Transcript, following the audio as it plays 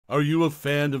Are you a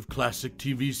fan of classic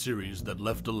TV series that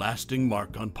left a lasting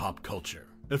mark on pop culture?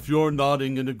 If you're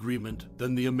nodding in agreement,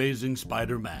 then The Amazing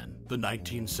Spider-Man, the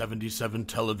 1977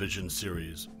 television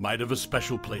series, might have a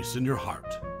special place in your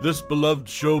heart. This beloved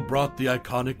show brought the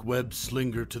iconic web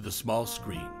slinger to the small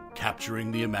screen,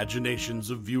 capturing the imaginations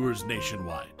of viewers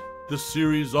nationwide. The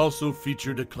series also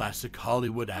featured a classic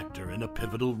Hollywood actor in a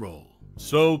pivotal role.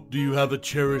 So, do you have a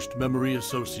cherished memory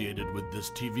associated with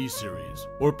this TV series,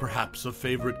 or perhaps a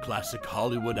favorite classic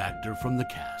Hollywood actor from the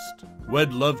cast?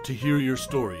 We'd love to hear your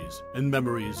stories and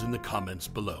memories in the comments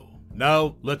below.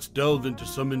 Now, let's delve into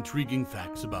some intriguing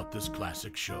facts about this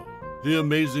classic show. The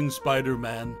Amazing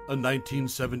Spider-Man, a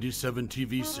 1977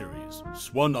 TV series,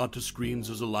 swung onto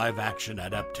screens as a live-action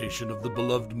adaptation of the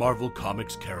beloved Marvel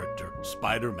Comics character,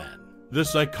 Spider-Man.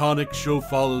 This iconic show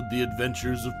followed the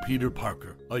adventures of Peter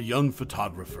Parker, a young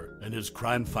photographer, and his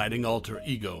crime-fighting alter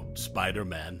ego,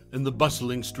 Spider-Man, in the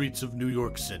bustling streets of New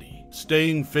York City.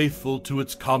 Staying faithful to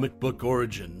its comic book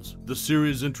origins, the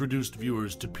series introduced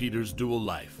viewers to Peter's dual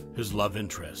life, his love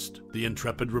interest, the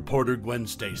intrepid reporter Gwen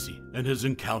Stacy, and his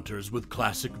encounters with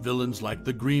classic villains like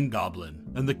the Green Goblin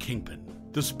and the Kingpin.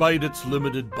 Despite its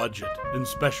limited budget and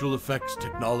special effects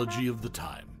technology of the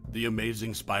time, The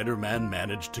Amazing Spider-Man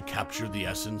managed to capture the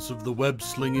essence of the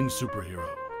web-slinging superhero.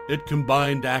 It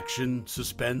combined action,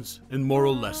 suspense, and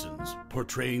moral lessons,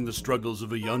 portraying the struggles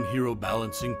of a young hero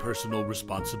balancing personal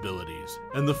responsibilities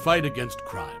and the fight against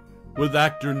crime. With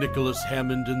actor Nicholas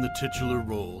Hammond in the titular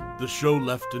role, the show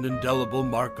left an indelible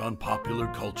mark on popular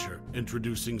culture,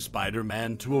 introducing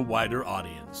Spider-Man to a wider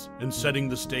audience and setting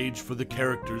the stage for the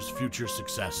character's future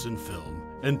success in film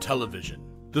and television.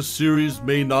 The series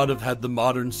may not have had the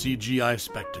modern CGI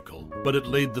spectacle, but it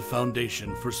laid the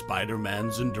foundation for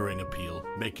Spider-Man's enduring appeal,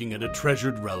 making it a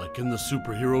treasured relic in the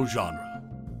superhero genre.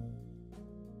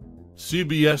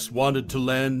 CBS wanted to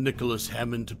land Nicholas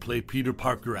Hammond to play Peter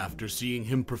Parker after seeing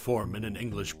him perform in an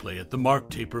English play at the Mark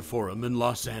Taper Forum in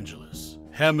Los Angeles.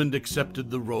 Hammond accepted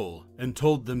the role and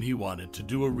told them he wanted to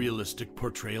do a realistic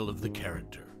portrayal of the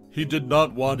character. He did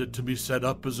not want it to be set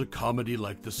up as a comedy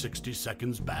like the 60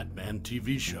 Seconds Batman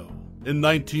TV show. In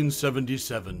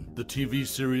 1977, the TV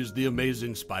series The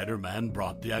Amazing Spider-Man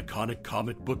brought the iconic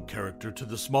comic book character to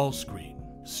the small screen.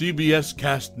 CBS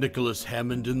cast Nicholas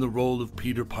Hammond in the role of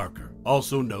Peter Parker,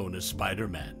 also known as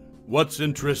Spider-Man. What's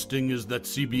interesting is that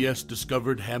CBS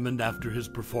discovered Hammond after his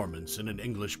performance in an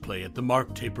English play at the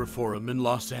Mark Taper Forum in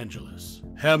Los Angeles.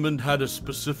 Hammond had a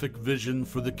specific vision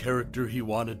for the character. He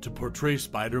wanted to portray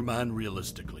Spider-Man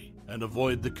realistically and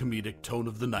avoid the comedic tone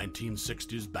of the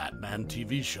 1960s Batman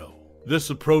TV show. This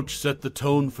approach set the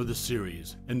tone for the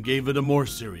series and gave it a more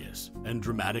serious and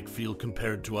dramatic feel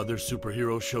compared to other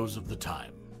superhero shows of the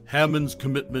time. Hammond's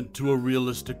commitment to a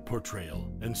realistic portrayal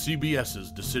and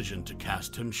CBS's decision to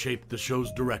cast him shaped the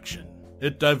show's direction.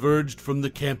 It diverged from the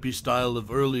campy style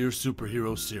of earlier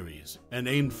superhero series and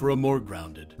aimed for a more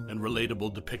grounded and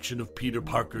relatable depiction of Peter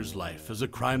Parker's life as a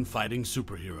crime-fighting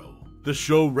superhero. The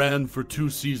show ran for 2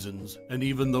 seasons, and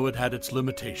even though it had its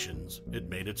limitations, it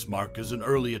made its mark as an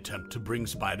early attempt to bring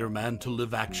Spider-Man to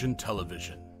live-action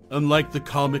television. Unlike the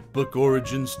comic book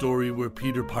origin story where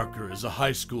Peter Parker is a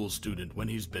high school student when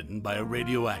he's bitten by a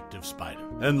radioactive spider,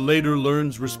 and later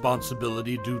learns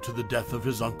responsibility due to the death of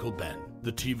his Uncle Ben,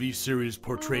 the TV series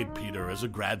portrayed Peter as a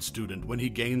grad student when he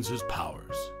gains his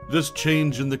powers. This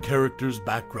change in the character's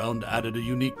background added a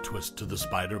unique twist to the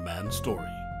Spider-Man story.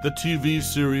 The TV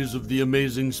series of The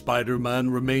Amazing Spider-Man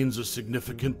remains a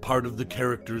significant part of the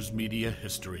character's media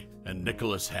history, and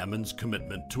Nicholas Hammond's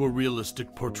commitment to a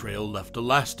realistic portrayal left a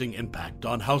lasting impact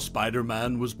on how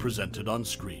Spider-Man was presented on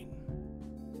screen.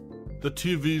 The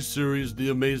TV series The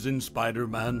Amazing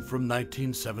Spider-Man from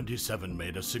 1977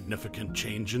 made a significant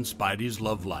change in Spidey's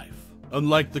love life.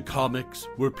 Unlike the comics,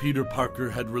 where Peter Parker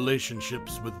had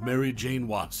relationships with Mary Jane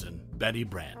Watson, Betty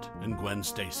Brant, and Gwen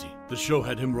Stacy, the show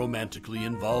had him romantically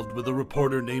involved with a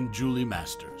reporter named Julie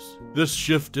Masters. This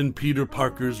shift in Peter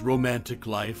Parker's romantic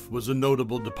life was a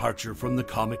notable departure from the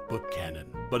comic book canon,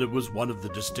 but it was one of the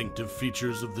distinctive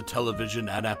features of the television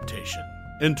adaptation.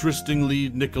 Interestingly,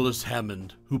 Nicholas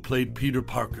Hammond, who played Peter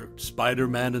Parker,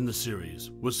 Spider-Man in the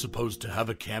series, was supposed to have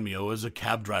a cameo as a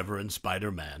cab driver in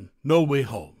Spider-Man: No Way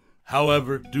Home.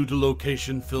 However, due to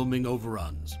location filming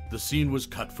overruns, the scene was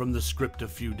cut from the script a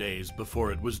few days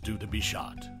before it was due to be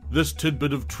shot. This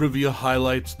tidbit of trivia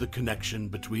highlights the connection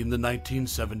between the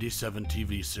 1977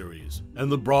 TV series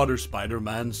and the broader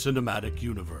Spider-Man cinematic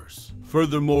universe.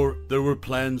 Furthermore, there were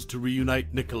plans to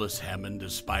reunite Nicholas Hammond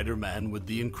as Spider-Man with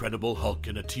the Incredible Hulk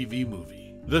in a TV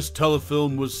movie. This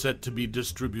telefilm was set to be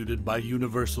distributed by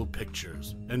Universal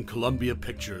Pictures and Columbia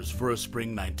Pictures for a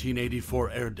spring 1984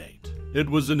 air date. It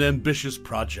was an ambitious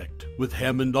project, with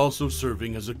Hammond also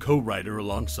serving as a co-writer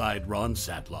alongside Ron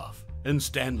Satloff and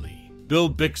Stan Lee. Bill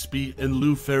Bixby and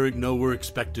Lou Ferrigno were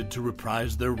expected to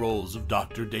reprise their roles of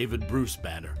Dr. David Bruce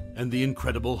Banner and the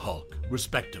Incredible Hulk,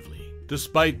 respectively.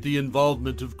 Despite the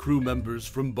involvement of crew members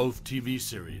from both TV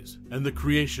series and the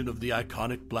creation of the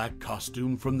iconic black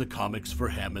costume from the comics for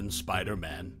Hammond's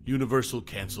Spider-Man, Universal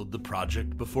canceled the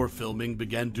project before filming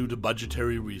began due to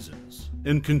budgetary reasons.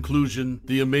 In conclusion,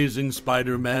 the Amazing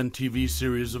Spider-Man TV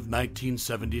series of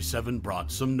 1977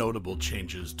 brought some notable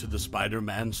changes to the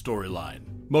Spider-Man storyline,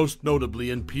 most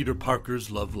notably in Peter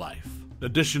Parker's love life.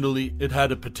 Additionally, it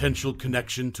had a potential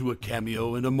connection to a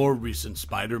cameo in a more recent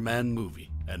Spider-Man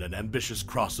movie, and an ambitious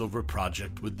crossover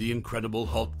project with the Incredible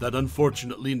Hulk that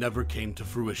unfortunately never came to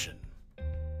fruition.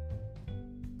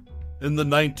 In the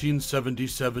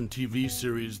 1977 TV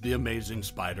series The Amazing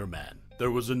Spider-Man,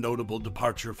 there was a notable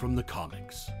departure from the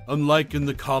comics. Unlike in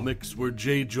the comics where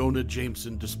J. Jonah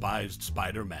Jameson despised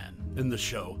Spider-Man, in the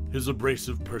show, his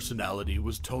abrasive personality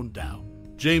was toned down.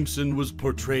 Jameson was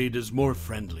portrayed as more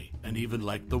friendly and even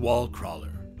like the wall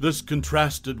crawler. This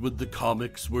contrasted with the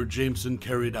comics where Jameson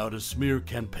carried out a smear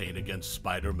campaign against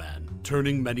Spider-Man,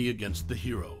 turning many against the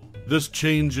hero. This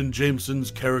change in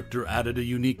Jameson's character added a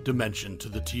unique dimension to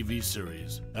the TV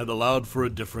series and allowed for a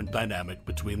different dynamic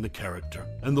between the character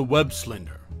and the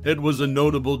web-slinger. It was a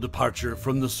notable departure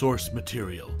from the source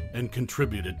material and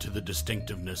contributed to the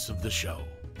distinctiveness of the show.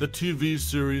 The TV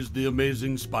series The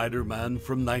Amazing Spider-Man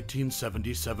from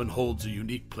 1977 holds a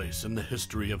unique place in the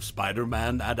history of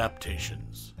Spider-Man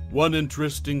adaptations. One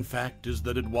interesting fact is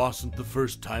that it wasn't the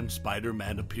first time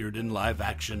Spider-Man appeared in live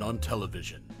action on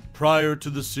television. Prior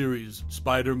to the series,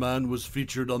 Spider-Man was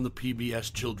featured on the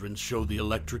PBS children's show The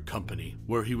Electric Company,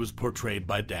 where he was portrayed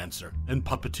by dancer and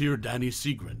puppeteer Danny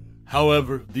Seagrin.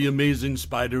 However, The Amazing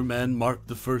Spider-Man marked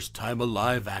the first time a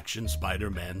live-action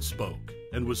Spider-Man spoke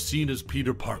and was seen as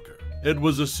Peter Parker. It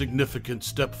was a significant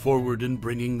step forward in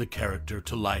bringing the character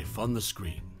to life on the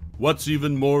screen. What's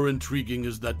even more intriguing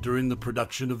is that during the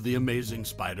production of The Amazing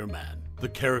Spider-Man, the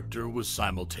character was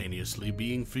simultaneously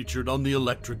being featured on The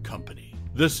Electric Company.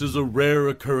 This is a rare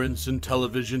occurrence in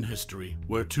television history,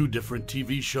 where two different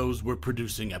TV shows were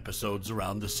producing episodes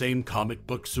around the same comic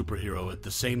book superhero at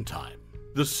the same time.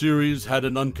 The series had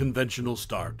an unconventional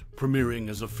start, premiering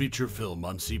as a feature film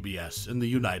on CBS in the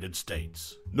United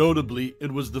States. Notably,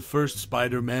 it was the first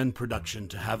Spider-Man production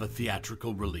to have a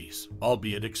theatrical release,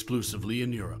 albeit exclusively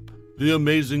in Europe. The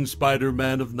Amazing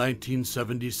Spider-Man of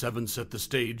 1977 set the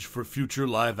stage for future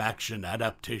live-action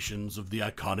adaptations of the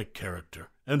iconic character,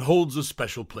 and holds a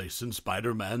special place in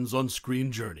Spider-Man's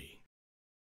on-screen journey.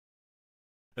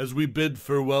 As we bid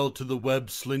farewell to the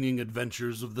web-slinging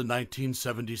adventures of the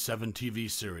 1977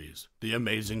 TV series, The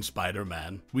Amazing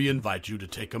Spider-Man, we invite you to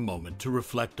take a moment to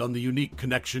reflect on the unique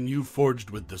connection you forged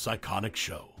with this iconic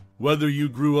show. Whether you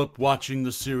grew up watching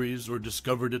the series or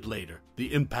discovered it later,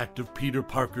 the impact of Peter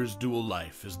Parker's dual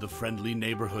life as the friendly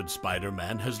neighborhood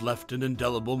Spider-Man has left an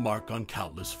indelible mark on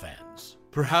countless fans.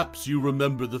 Perhaps you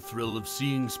remember the thrill of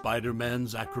seeing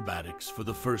Spider-Man's acrobatics for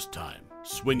the first time,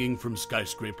 swinging from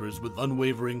skyscrapers with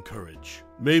unwavering courage.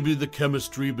 Maybe the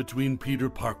chemistry between Peter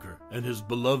Parker and his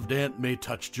beloved Aunt May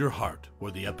touched your heart, or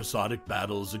the episodic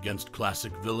battles against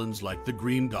classic villains like the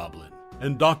Green Goblin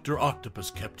and Dr.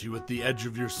 Octopus kept you at the edge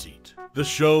of your seat. The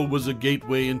show was a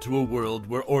gateway into a world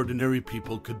where ordinary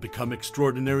people could become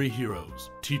extraordinary heroes,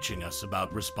 teaching us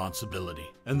about responsibility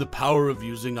and the power of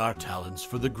using our talents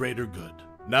for the greater good.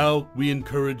 Now, we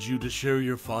encourage you to share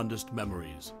your fondest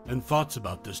memories and thoughts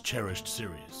about this cherished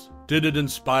series. Did it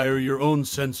inspire your own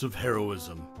sense of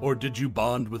heroism, or did you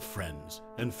bond with friends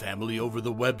and family over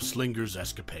the web-slinger's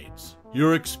escapades?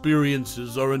 Your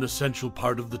experiences are an essential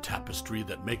part of the tapestry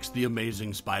that makes The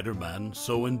Amazing Spider-Man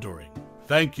so enduring.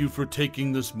 Thank you for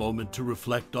taking this moment to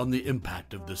reflect on the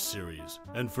impact of this series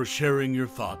and for sharing your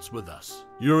thoughts with us.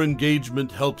 Your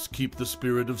engagement helps keep the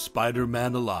spirit of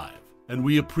Spider-Man alive, and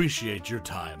we appreciate your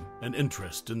time and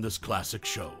interest in this classic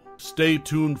show. Stay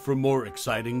tuned for more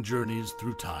exciting journeys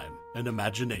through time and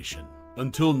imagination.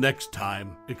 Until next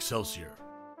time, Excelsior.